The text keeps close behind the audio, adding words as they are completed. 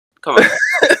Come on.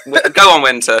 Go on,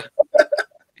 Winter.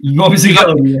 You obviously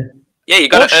got them. Yeah, you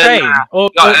got to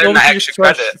earn that extra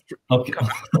credit. Okay.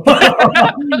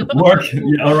 Work.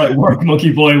 Yeah, all right. Work,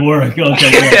 monkey boy. Work.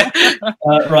 Okay.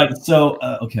 Right. So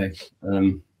okay.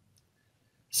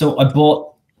 So I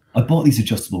bought these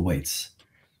adjustable weights,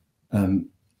 but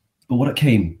what it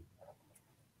came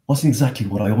wasn't exactly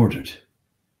what I ordered.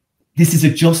 This is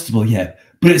adjustable, yeah,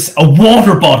 but it's a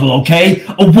water bottle, okay?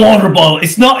 A water bottle.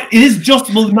 It's not. It is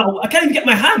adjustable. No, I can't even get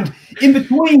my hand in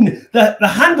between the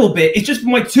handle bit. It's just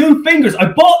my 2 fingers.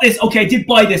 I bought this. Okay, I did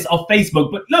buy this off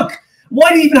Facebook, but look,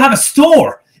 why do you even have a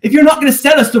store if you're not going to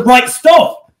sell us the right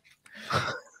stuff?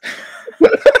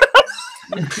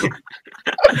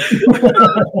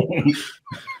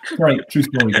 Right, true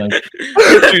story, guys.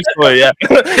 True story, yeah.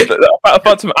 I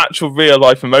felt some actual real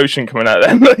life emotion coming out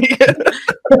there.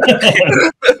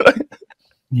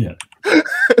 Yeah.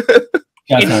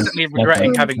 Instantly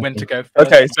regretting having Winter go first.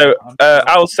 Okay, so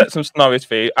I'll set some scenarios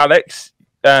for you. Alex,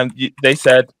 Alex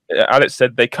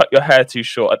said they cut your hair too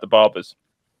short at the barbers.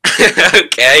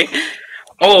 Okay.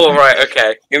 Oh, right,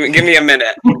 okay. Give me a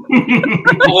minute.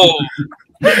 Oh.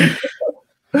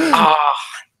 Ah.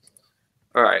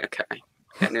 All right, okay.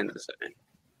 Getting into something.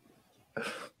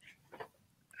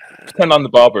 Pretend I'm the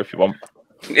barber if you want.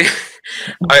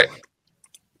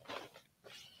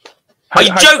 Are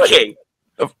you joking?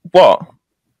 What?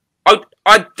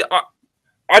 I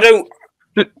don't.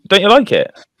 Don't you like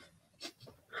it?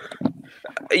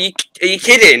 Are you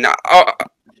kidding? I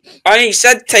only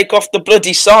said take off the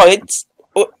bloody sides.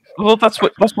 Well, that's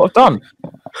what I've done.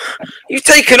 You've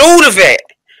taken all of it.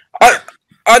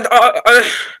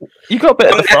 You got a bit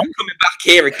I'm at the never front. coming back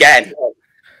here again.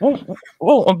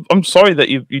 Well, I'm sorry that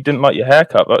you didn't like your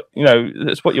haircut, but you know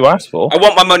it's what you asked for. I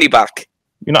want my money back.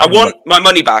 I want my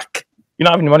money back. You're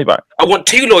not having your money back. I want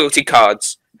 2 loyalty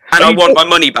cards, and I want my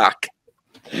money back.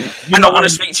 And I want to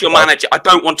speak to your manager. I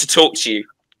don't want to talk to you.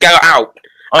 Go out.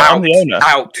 I'm the owner.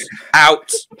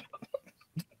 Out.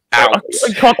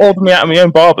 You can't order me out of my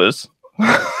own barbers.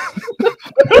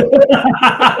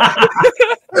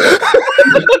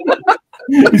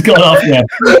 He's gone off, yeah.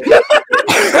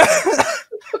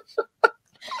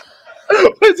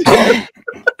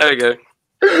 There we go.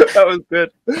 That was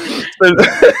good.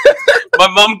 My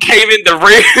mum came in the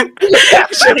room.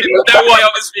 She didn't know why I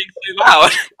was being so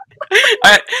loud.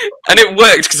 And it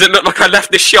worked because it looked like I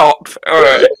left the shop. All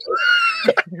right.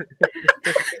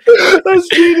 That's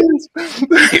genius.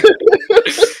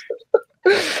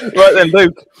 Right then,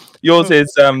 Luke. Yours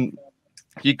is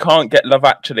you can't get Love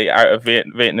Actually out of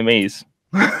Vietnamese.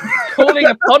 Calling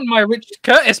upon my Richard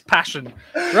Curtis passion.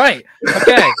 Right.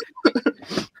 Okay.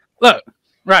 Look.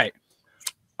 Right.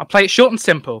 I'll play it short and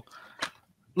simple.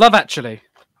 Love Actually.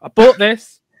 I bought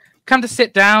this. Come to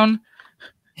sit down.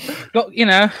 Got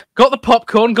the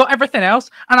popcorn, got everything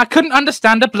else, and I couldn't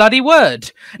understand a bloody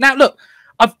word. Now, look,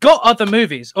 I've got other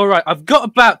movies. All right, I've got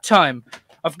About Time.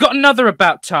 I've got another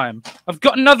About Time. I've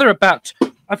got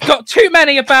too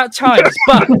many About Times,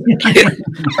 but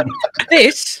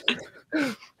this,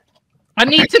 I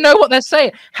need to know what they're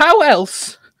saying. How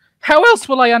else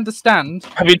will I understand?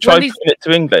 Have you tried putting it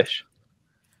to English?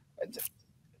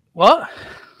 What?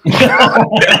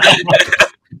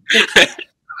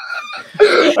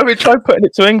 Have you tried putting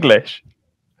it to English?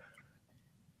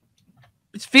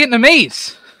 It's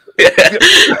Vietnamese.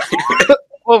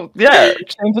 Well, yeah,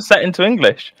 change the setting to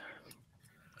English.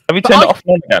 Have you turned it off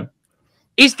and on again?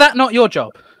 Is that not your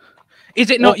job? Is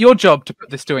it not your job to put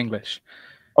this to English?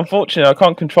 Unfortunately, I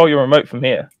can't control your remote from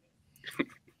here.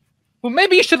 Well,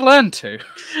 maybe you should learn to.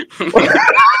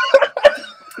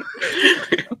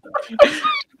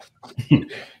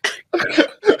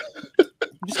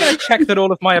 I'm just going to check that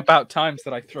all of my About Times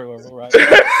that I threw are all right.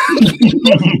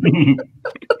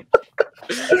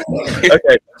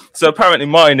 Okay, so apparently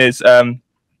mine is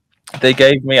they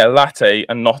gave me a latte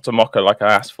and not a mocha like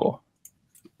I asked for.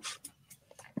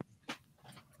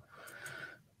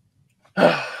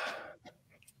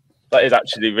 That is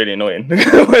actually really annoying.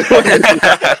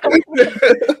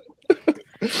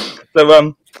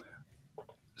 So,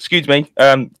 excuse me,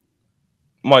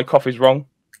 my coffee's wrong.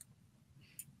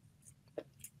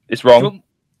 It's wrong.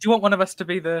 Do you want one of us to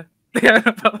be the...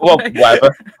 Well,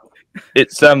 whatever.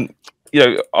 It's, I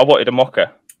wanted a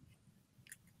mocha.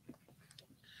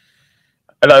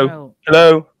 Hello? Well...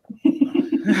 Hello?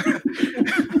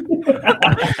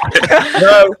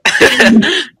 Hello?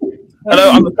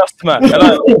 Hello, I'm the customer.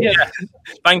 Hello? Yeah.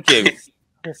 Thank you.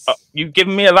 Yes. You've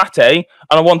given me a latte and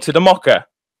I wanted a mocha.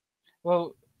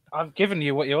 Well, I've given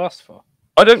you what you asked for.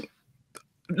 I don't...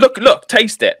 Look,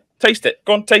 taste it. Taste it.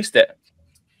 Go on, taste it.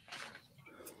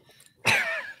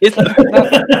 What's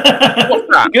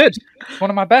that? Good. It's one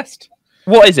of my best.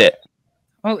 What is it?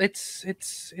 Well, it's.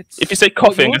 If you say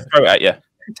coffee, I'm going to throw it at you.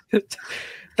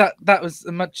 that was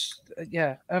a much.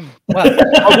 Yeah. Well,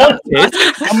 I wanted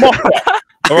a mocha.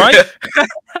 All right.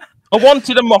 I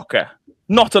wanted a mocha,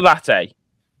 not a latte.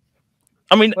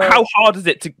 I mean, how hard is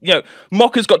it to,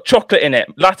 mocha's got chocolate in it,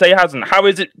 latte hasn't. How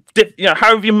is it,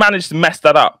 how have you managed to mess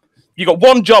that up? You got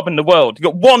one job in the world. You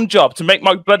got one job to make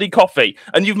my bloody coffee,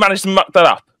 and you've managed to muck that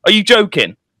up. Are you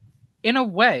joking? In a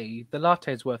way, the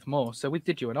latte is worth more, so we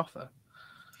did you an offer.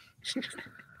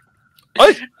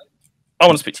 I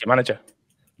want to speak to your manager.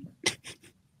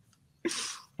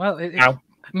 Well,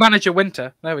 Manager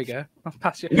Winter. There we go. I'll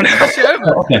pass you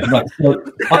over. Okay, right. So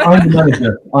I'm the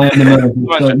manager. I am the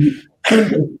manager. So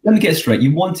let me get it straight.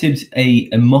 You wanted a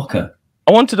mocha.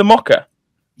 I wanted a mocha.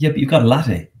 Yeah, but you got a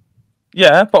latte.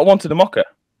 Yeah, but I wanted a mocha.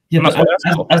 Yeah, but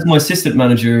as my assistant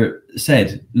manager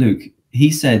said, Luke, he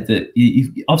said that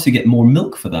you obviously get more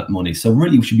milk for that money. So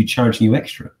really, we should be charging you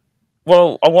extra.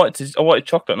 Well, I wanted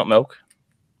chocolate, not milk.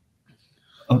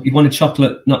 Oh, you wanted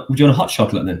chocolate? Would you want a hot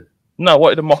chocolate then? No, I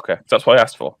wanted a mocha. That's what I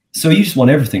asked for. So you just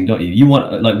want everything, don't you? You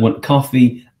want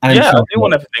coffee and chocolate. I do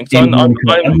want everything. So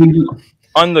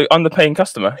I'm the paying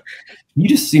customer. You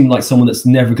just seem like someone that's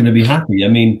never going to be happy. I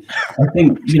mean, I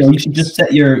think you should just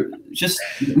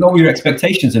lower your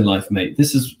expectations in life, mate.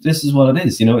 This is what it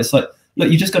is. It's like,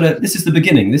 look, you just gotta. This is the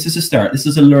beginning. This is a start. This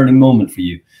is a learning moment for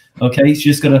you. Okay, you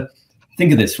just gotta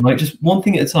think of this, right? Just one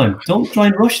thing at a time. Don't try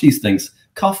and rush these things.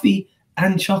 Coffee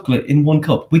and chocolate in one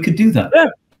cup. We could do that. Yeah.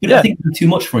 But I think it's too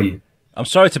much for you. I'm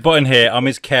sorry to butt in here. I'm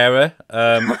his carer.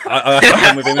 I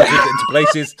come with him into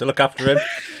places to look after him.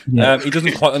 Yeah. He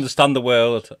doesn't quite understand the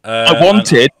world. I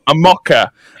wanted a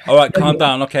mocha. All right, calm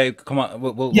down. Okay, come on.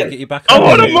 We'll get you back. I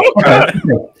want a mocha.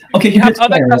 Okay, you have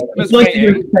other customers. It's like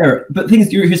you're his carer, but the thing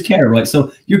is, you're his carer, right?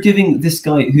 So you're giving this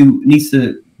guy who needs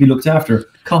to be looked after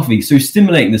coffee. So you're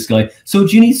stimulating this guy. So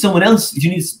do you need someone else? Do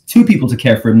you need two people to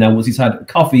care for him now once he's had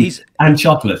coffee and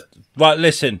chocolate? Right,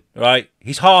 listen, right?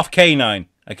 He's half canine,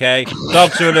 okay?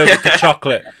 Dogs are allergic to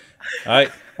chocolate, right?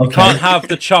 You can't have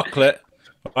the chocolate,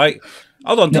 right?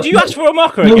 Hold on, did you ask for a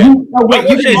mocha again? No, wait,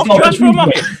 did you ask for a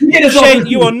mocha? Shane,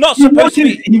 you are not supposed to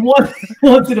be... He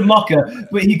wanted a mocha,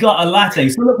 but he got a latte.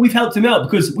 So look, we've helped him out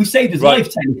because we saved his life,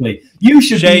 technically. You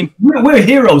should Shane. We're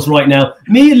heroes right now.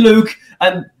 Me and Luke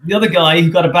and the other guy who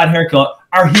got a bad haircut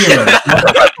are heroes.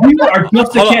 You are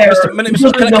just a carer.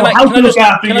 How to look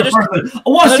after your person.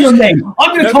 What's your name?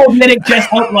 I'm going to call the NHS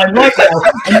hotline right now,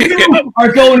 and you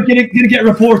are going to get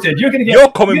reported. You're going to get.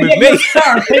 You're coming with me. Your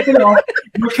star taken off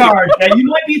your card. Okay? You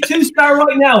might be a 2-star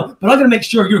right now, but I'm going to make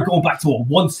sure you're going back to a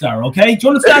 1-star. Okay? Do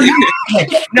you understand?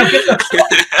 Now get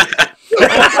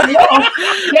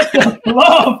the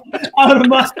glove out of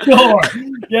my store.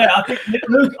 Yeah, I think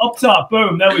Luke up top.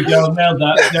 Boom. There we go. Nailed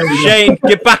that. There we go. Shane,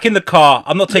 get back in the car.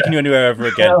 I'm not taking you anywhere ever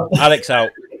again. Alex out.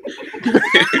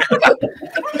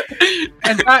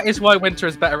 And that is why Winter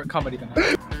is better at comedy than I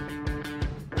am.